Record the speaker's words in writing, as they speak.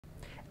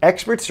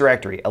Experts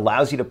Directory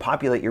allows you to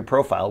populate your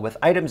profile with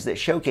items that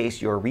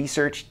showcase your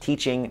research,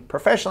 teaching,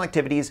 professional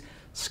activities,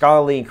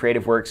 scholarly and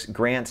creative works,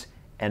 grants,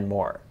 and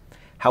more.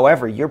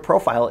 However, your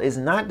profile is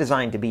not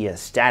designed to be a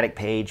static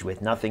page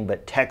with nothing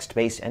but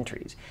text-based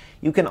entries.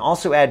 You can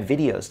also add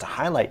videos to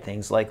highlight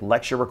things like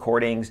lecture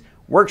recordings,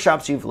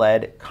 workshops you've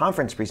led,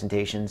 conference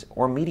presentations,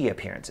 or media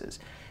appearances.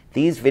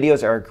 These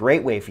videos are a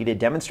great way for you to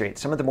demonstrate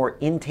some of the more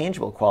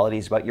intangible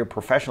qualities about your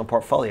professional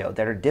portfolio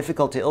that are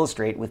difficult to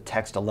illustrate with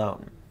text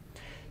alone.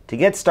 To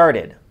get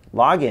started,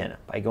 log in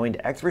by going to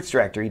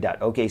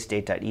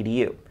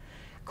expertsdirectory.okstate.edu.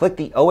 Click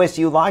the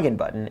OSU Login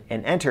button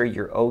and enter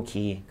your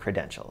O-Key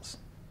credentials.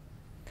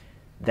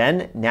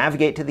 Then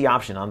navigate to the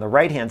option on the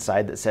right-hand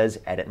side that says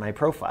Edit My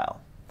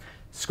Profile.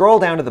 Scroll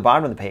down to the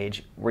bottom of the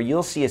page where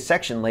you'll see a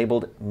section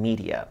labeled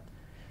Media.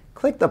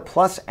 Click the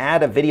plus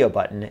Add a Video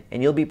button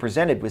and you'll be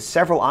presented with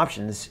several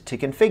options to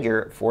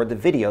configure for the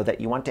video that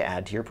you want to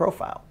add to your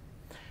profile.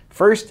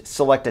 First,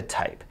 select a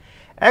type.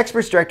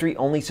 Experts Directory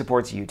only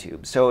supports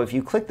YouTube, so if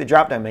you click the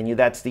drop-down menu,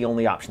 that's the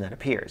only option that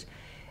appears.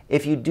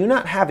 If you do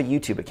not have a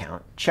YouTube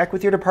account, check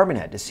with your department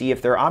head to see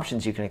if there are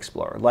options you can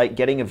explore, like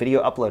getting a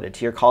video uploaded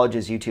to your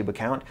college's YouTube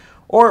account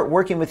or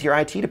working with your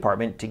IT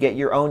department to get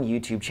your own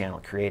YouTube channel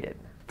created.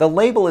 The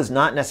label is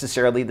not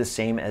necessarily the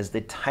same as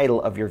the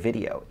title of your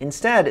video.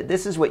 Instead,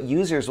 this is what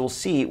users will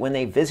see when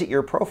they visit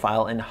your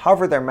profile and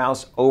hover their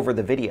mouse over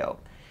the video.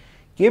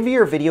 Give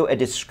your video a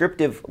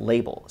descriptive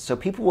label so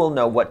people will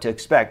know what to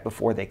expect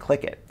before they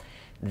click it.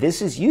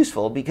 This is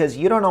useful because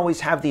you don't always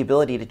have the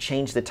ability to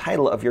change the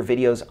title of your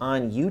videos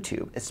on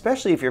YouTube,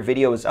 especially if your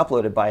video is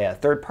uploaded by a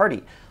third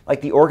party, like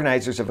the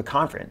organizers of a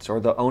conference or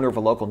the owner of a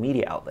local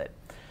media outlet.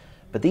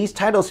 But these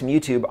titles from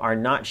YouTube are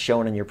not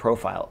shown in your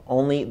profile,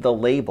 only the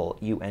label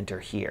you enter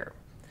here.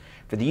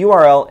 For the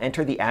URL,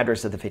 enter the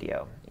address of the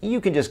video.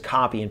 You can just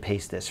copy and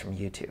paste this from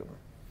YouTube.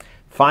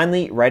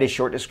 Finally, write a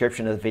short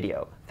description of the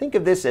video. Think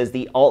of this as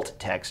the alt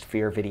text for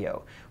your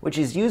video, which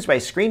is used by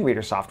screen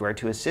reader software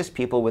to assist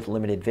people with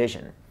limited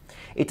vision.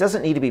 It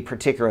doesn't need to be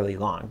particularly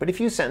long, but a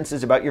few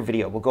sentences about your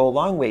video will go a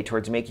long way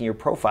towards making your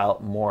profile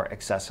more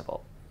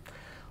accessible.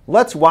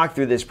 Let's walk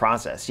through this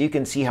process so you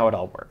can see how it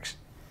all works.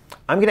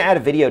 I'm going to add a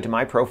video to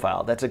my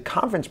profile that's a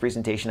conference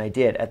presentation I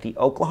did at the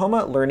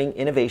Oklahoma Learning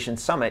Innovation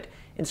Summit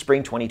in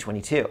spring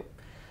 2022.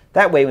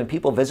 That way, when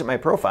people visit my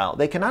profile,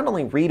 they can not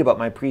only read about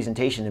my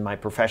presentation and my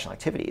professional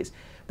activities,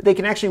 but they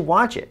can actually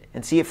watch it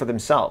and see it for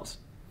themselves.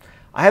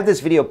 I have this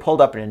video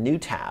pulled up in a new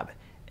tab,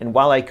 and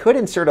while I could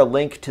insert a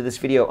link to this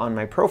video on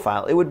my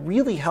profile, it would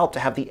really help to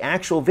have the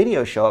actual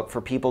video show up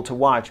for people to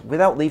watch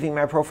without leaving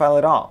my profile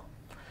at all.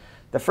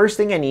 The first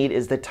thing I need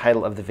is the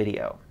title of the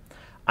video.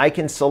 I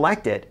can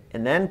select it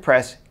and then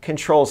press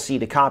Ctrl-C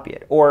to copy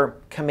it, or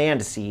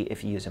Command-C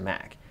if you use a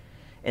Mac,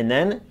 and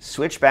then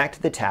switch back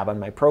to the tab on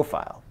my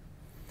profile.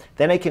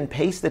 Then I can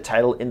paste the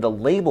title in the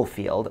label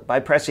field by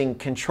pressing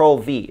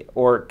Ctrl-V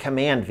or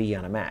Command-V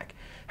on a Mac.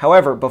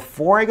 However,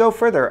 before I go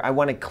further, I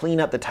want to clean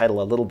up the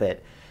title a little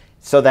bit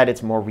so that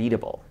it's more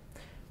readable.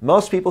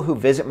 Most people who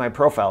visit my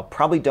profile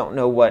probably don't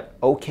know what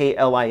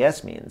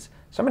OKLIS means,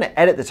 so I'm going to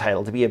edit the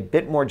title to be a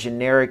bit more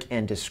generic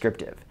and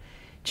descriptive.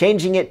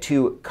 Changing it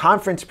to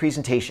Conference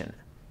Presentation,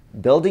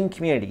 Building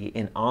Community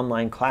in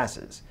Online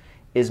Classes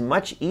is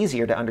much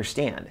easier to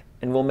understand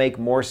and will make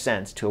more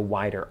sense to a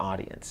wider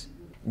audience.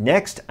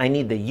 Next, I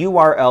need the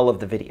URL of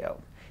the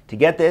video. To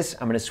get this,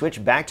 I'm going to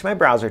switch back to my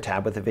browser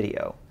tab with the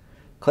video.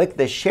 Click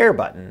the Share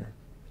button,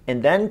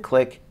 and then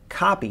click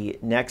Copy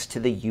next to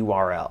the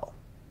URL.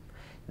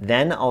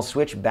 Then I'll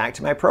switch back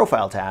to my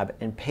Profile tab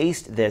and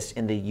paste this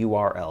in the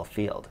URL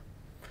field.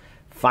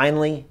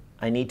 Finally,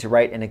 I need to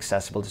write an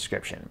accessible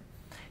description.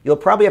 You'll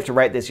probably have to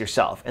write this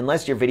yourself,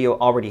 unless your video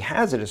already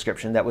has a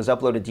description that was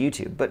uploaded to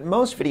YouTube, but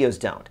most videos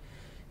don't.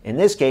 In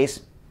this case,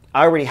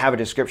 I already have a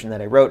description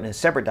that I wrote in a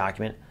separate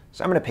document,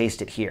 so I'm going to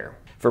paste it here.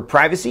 For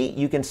privacy,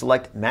 you can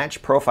select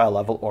Match Profile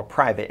Level or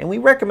Private, and we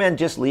recommend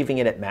just leaving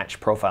it at Match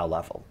Profile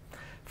Level.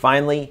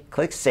 Finally,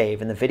 click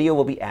Save, and the video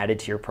will be added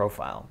to your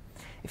profile.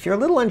 If you're a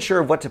little unsure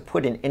of what to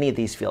put in any of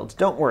these fields,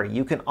 don't worry,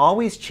 you can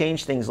always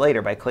change things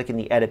later by clicking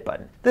the Edit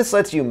button. This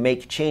lets you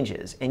make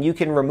changes, and you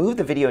can remove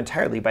the video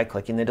entirely by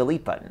clicking the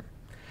Delete button.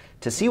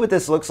 To see what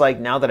this looks like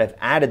now that I've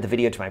added the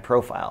video to my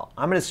profile,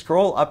 I'm going to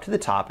scroll up to the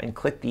top and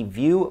click the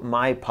View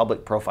My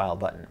Public Profile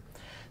button.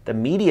 The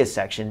Media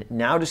section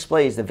now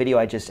displays the video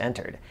I just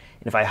entered,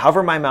 and if I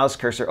hover my mouse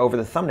cursor over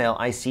the thumbnail,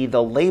 I see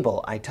the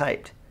label I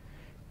typed.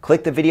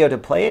 Click the video to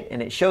play it,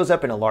 and it shows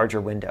up in a larger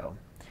window.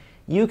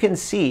 You can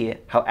see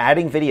how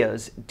adding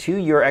videos to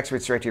your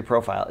Experts Directory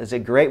profile is a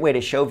great way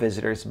to show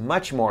visitors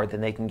much more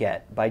than they can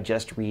get by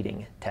just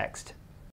reading text.